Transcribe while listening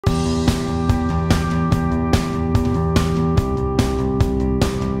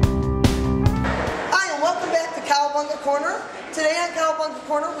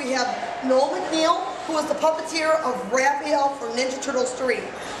Noel MacNeal, who is the puppeteer of Raphael for Ninja Turtles 3.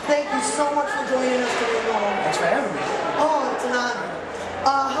 Thank you so much for joining us today, Noel. Thanks for having me. Oh, it's an honor.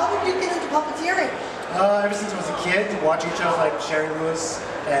 How did you get into puppeteering? Ever since I was a kid, watching shows like Sherry Lewis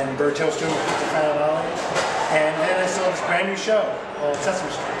and Bert Tillstrom with Pizza Fan Ollie. And then I saw this brand new show called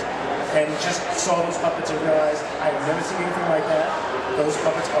Sesame Street. And just saw those puppets and realized I've never seen anything like that. Those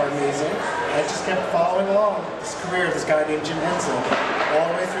puppets are amazing. And I just kept following along this career of this guy named Jim Henson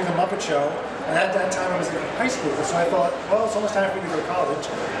all the way through the Muppet Show. And at that time I was in high school, so I thought, well, it's almost time for me to go to college.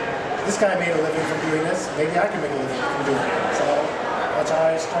 This guy made a living from doing this. Maybe I can make a living from doing it. So that's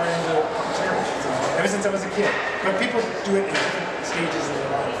how I started into puppeteering. So, ever since I was a kid. But people do it in different stages of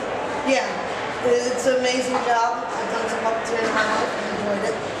their life. Yeah, it's an amazing job. I've done some puppeteering in my life and enjoyed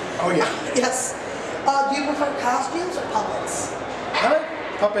it. Oh yeah. Yes. Do you prefer costumes or puppets? I like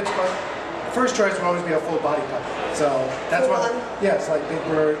puppets, but first choice will always be a full body puppet. So that's Full why, body? yeah, it's like Big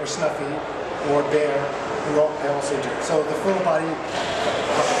Bird or Snuffy or Bear, who I also do. So the full body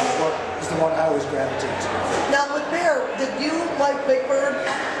puppet is the one I always gravitate to. Now with Bear, did you, like Big Bird,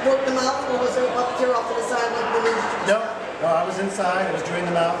 work the mouth, or was there a puppeteer off to the side like the Ninja Turtles? No, I was inside, I was doing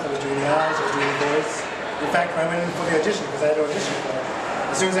the mouth, I was doing the eyes, I was doing the voice. In fact, when I went in for the audition, because I had to audition for it,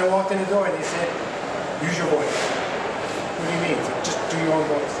 as soon as I walked in the door, they said, use your voice. What do you mean? So just do your own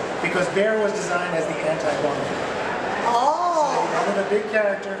voice. Because Bear was designed as the anti-Bond. Oh! So I wanted a big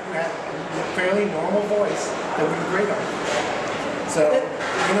character who had a fairly normal voice that would be great on it. So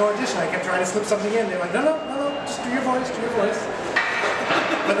in the audition, I kept trying to slip something in. They're like, no, just do your voice, do your voice.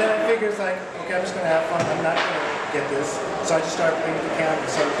 But then I figured, it's like, okay, I'm just going to have fun. I'm not going to get this. So I just started playing with the camera.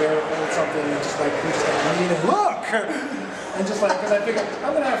 So Bear would hold something and just like, we just like, lean and look! And just like, because I figured,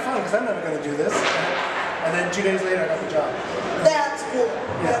 I'm going to have fun because I'm never going to do this. And then 2 days later, I got the job. That's cool.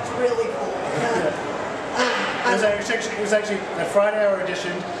 Yeah. That's really cool. Yeah. It was actually that Friday I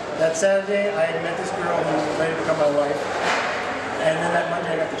auditioned. That Saturday, I had met this girl who was ready to become my wife. And then that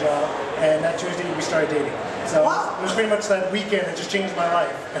Monday, I got the job. And that Tuesday, we started dating. So wow. It was pretty much that weekend that just changed my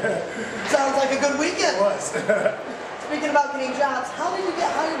life. Sounds like a good weekend. It was. Speaking about getting jobs, how did you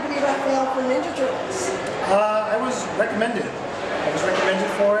get hired to be Raphael for Ninja Turtles? I was recommended. I was recommended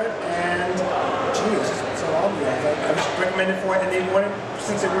for it, and geez, it's so long ago. I was recommended for it, and they wanted,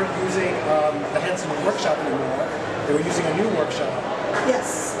 since they weren't using the Henson workshop anymore, they were using a new workshop.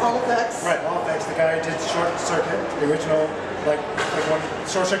 Yes, All Effects. Right, All Effects. The guy who did Short Circuit, the original, like one,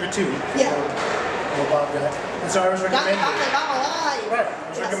 Short Circuit 2. Yeah. The Bob guy. And so I was recommended. Right, I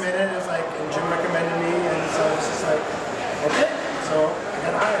was recommended. It was like, and Jim recommended me, and so it was just like, okay. So I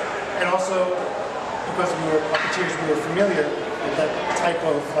got hired, and also because we were puppeteers, we were familiar with that type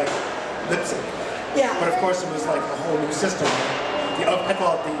of like lip sync. Yeah. But of course, it was like a whole new system. I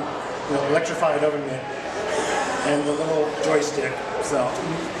call it the electrified oven mitt and the little joystick. So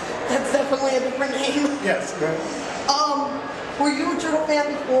that's definitely a different name. Yes. Were you a Turtle fan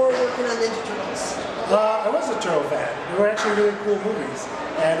before working on Ninja Turtles? I was a Turtle fan. They were actually really cool movies,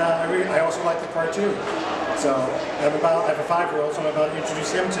 and I also like the cartoon. So I have a 5-year-old, so I'm about to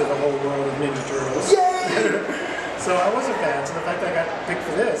introduce him to the whole world of Ninja Turtles. Yay! So I was a fan. So the fact that I got picked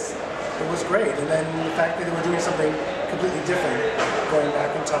for this, it was great. And then the fact that they were doing something completely different, going back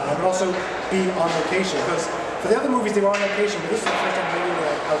in time, and also being on location. Because for the other movies, they were on location, but this was the first time they were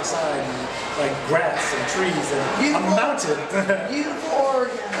like outside, and like grass and trees and a mountain. Beautiful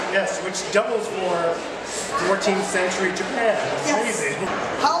Oregon. Yes, which doubles for 14th century Japan. It's amazing.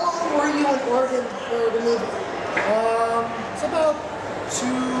 How long were you in Oregon for the movie? It's about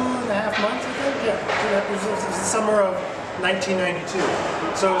 2.5 months, I think. Yeah, it was the summer of 1992.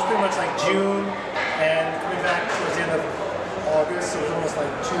 So it was pretty much like June, and coming back towards the end of August, so it was almost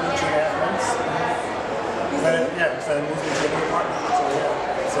like 2.5 months. But yeah, because I moved into a new apartment. So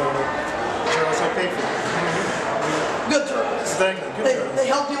yeah, so Turtles are paid for. Good Turtles. Exactly, good Turtles. They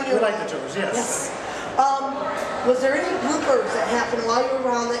helped you in your life. We like the Turtles, yes. Was there any bloopers that happened while you were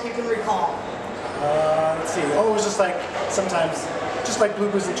around that you can recall? Let's see. Oh, it was just like sometimes, just like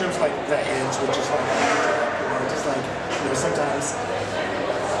bloopers in terms of like the heads would just like, or just like, sometimes,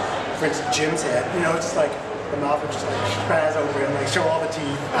 for instance, Jim's head, just like the mouth would just like spaz over and like show all the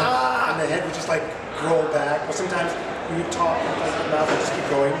teeth, and the head would just like roll back. Or sometimes you would talk and like the mouth would just keep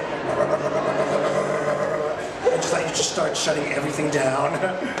going, and just like you just start shutting everything down.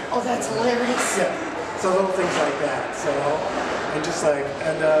 Oh, that's hilarious. Yeah. So little things like that. So, and just like,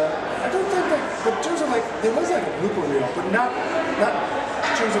 and I don't think that, but in terms of like, there was like a blooper reel, but not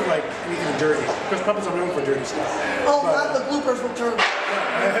in terms of like anything dirty, because puppets are known for dirty stuff. Oh, not the bloopers with Turtles.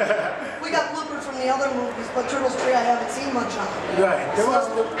 We got bloopers from the other movies, but Turtles 3 I haven't seen much on. Right. There was,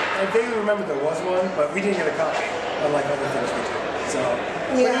 I vaguely remember there was one, but we didn't get a copy, unlike other things we did. So,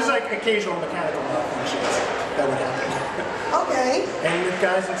 But it was like occasional mechanical malfunctions that would happen. Okay. And the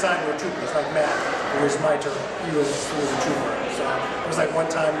guys inside were troopers, like Matt, who was my turtle. He was a trooper. So it was like one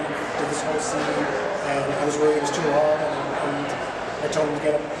time we did this whole scene, and I was worried it was too long, and I told him to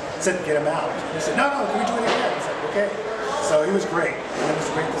get him out. And he said, no, can we do it again? I was like, okay. So he was great, and it was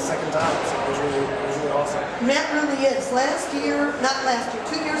great the second time. So it was really awesome. Matt really is. 2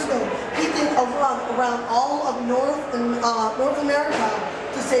 years ago, he did a run around all of North America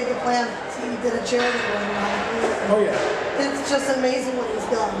to save the planet. He did a charity run around. Oh yeah. It's just amazing what he's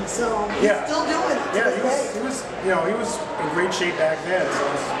done. So he's still doing it. Yeah, he was he was in great shape back then. So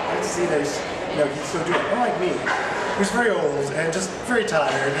it was nice to see that he's still doing it. Unlike me, he's very old and just very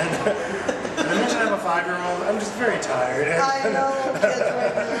tired. And I mentioned I have a 5-year-old. I'm just very tired. I know kids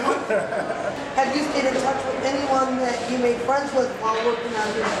right now. Have you stayed in touch with anyone that you made friends with while working on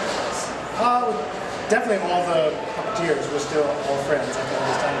your shows? Definitely all the puppeteers were still all friends at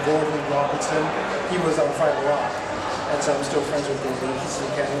this time. Gordon Robertson, he was on Friday Rock. And so I'm still friends with Gordon. He's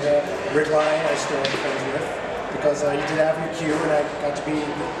in Canada. Rick Ryan, I still am friends with because he did Avenue Q, and I got to be in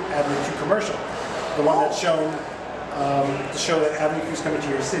the Avenue Q commercial. The one that's shown, to show that Avenue Q is coming to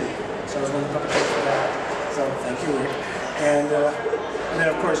your city. So I was one of the puppeteers for that. So thank you, Rick. And then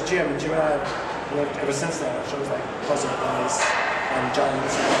of course Jim and I have worked ever since then on shows like Puzzle Boys and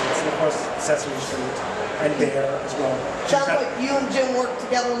Giants and of course Sesame Street and Bear as well. Sounds like you and Jim worked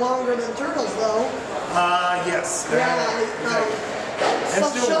together longer than Turtles, though. Yes.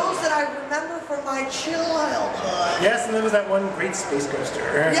 Some shows that I remember from my childhood. Yes, and there was that one Great Space Coaster.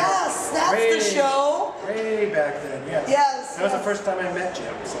 Yes, that's the show. Way back then, yes. Yes. That was the first time I met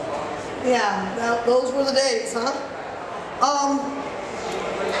Jim. So. Yeah, those were the days, huh?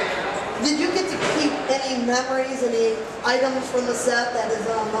 Did you get to keep any memories, any items from the set that is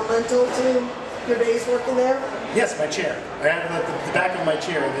a memento to your days working there? Yes, my chair. I have the back of my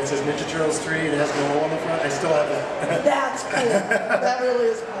chair that says Ninja Turtles 3 and it has Noel on the front. I still have that. That's cool. That really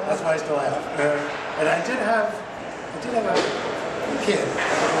is cool. That's what I still have. And I did have a pin,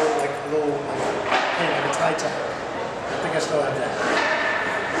 like a tie tag. I think I still have that.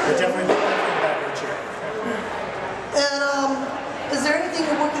 But definitely the back of the chair. And is there anything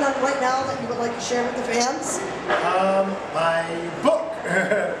you're working on right now that you would like to share with the fans? My book.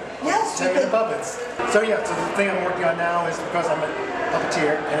 Yes, 10-minute puppets. So yeah, so the thing I'm working on now is because I'm a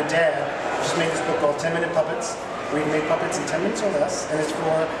puppeteer and a dad, I just made this book called 10-minute puppets. We make puppets in 10 minutes or less, and it's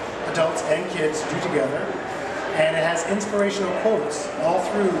for adults and kids to do together. And it has inspirational quotes all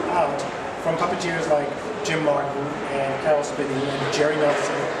throughout from puppeteers like Jim Martin and Carol Spinney and Jerry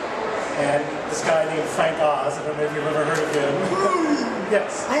Nelson and this guy named Frank Oz. I don't know if you've ever heard of him.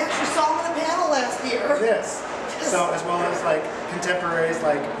 Yes. I actually saw him in a panel last year. Yes. So as well as like contemporaries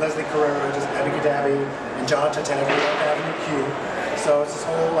like Leslie Carrera, just Abby Gaddafi, and John Tataglia of Avenue Q. So it's this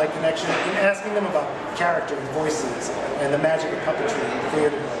whole like connection and asking them about character and voices and the magic of puppetry and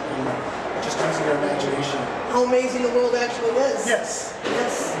theater and just using their imagination. How amazing the world actually is. Yes.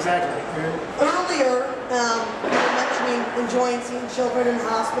 Yes. Exactly. Earlier, you were mentioning enjoying seeing children in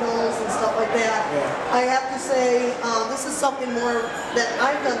hospitals and stuff like that. Yeah. I have to say, this is something more that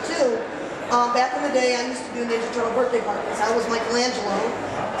I've done too. Back in the day, I used to do Ninja Turtle birthday parties. I was Michelangelo,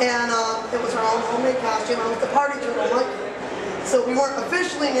 and it was our own homemade costume. I was the party turtle, Mike. So we weren't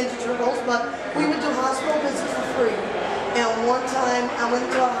officially Ninja Turtles, but we would do hospital visits for free. And one time, I went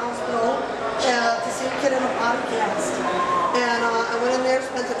to a hospital to see a kid in a body cast. And I went in there,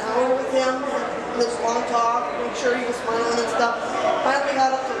 spent an hour with him, had this long talk, made sure he was smiling and stuff. Finally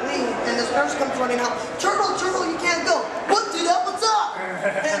got up to leave, and this nurse comes running out, Turtle, you can't go. What, dude, what's up?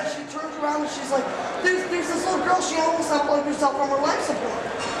 And she turns around and she's like, there's this little girl, she almost unplugged herself from her life support.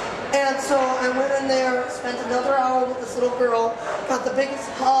 And so I went in there, spent another hour with this little girl, got the biggest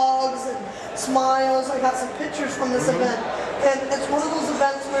hugs and smiles. I got some pictures from this event. And it's one of those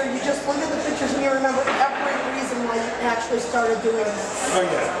events where you just look at the pictures and you remember every reason why you actually started doing this. Oh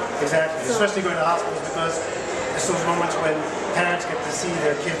yeah, exactly. So, especially going to hospitals because it's those moments when parents get to see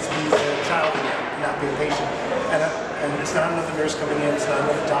their kids be a child again, not be a patient. And it's not another nurse coming in, it's not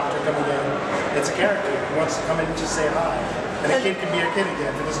another doctor coming in. It's a character who wants to come in and just say hi. And a kid can be a kid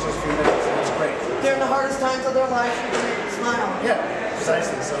again for just those few minutes, and it's great. During the hardest times of their life, you can make them smile. Yeah,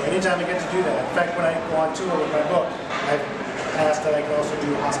 precisely. So anytime I get to do that. In fact, when I go on tour with my book, I've asked that I can also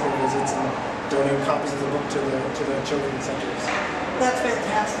do hospital visits and donate copies of the book to the children's centers. That's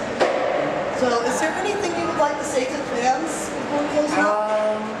fantastic. So is there anything you would like to say to the fans before we close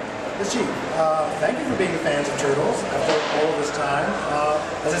up? Let's see. Thank you for being fans of Turtles after all this time.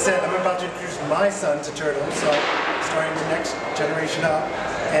 As I said, I'm about to introduce my son to Turtles, so starting the next generation up.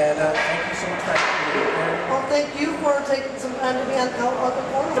 And thank you so much for having me. Well, thank you for taking some time to be on Cowabunga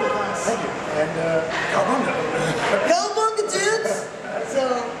Corner with us. Thank you. And Cowabunga. Cowabunga!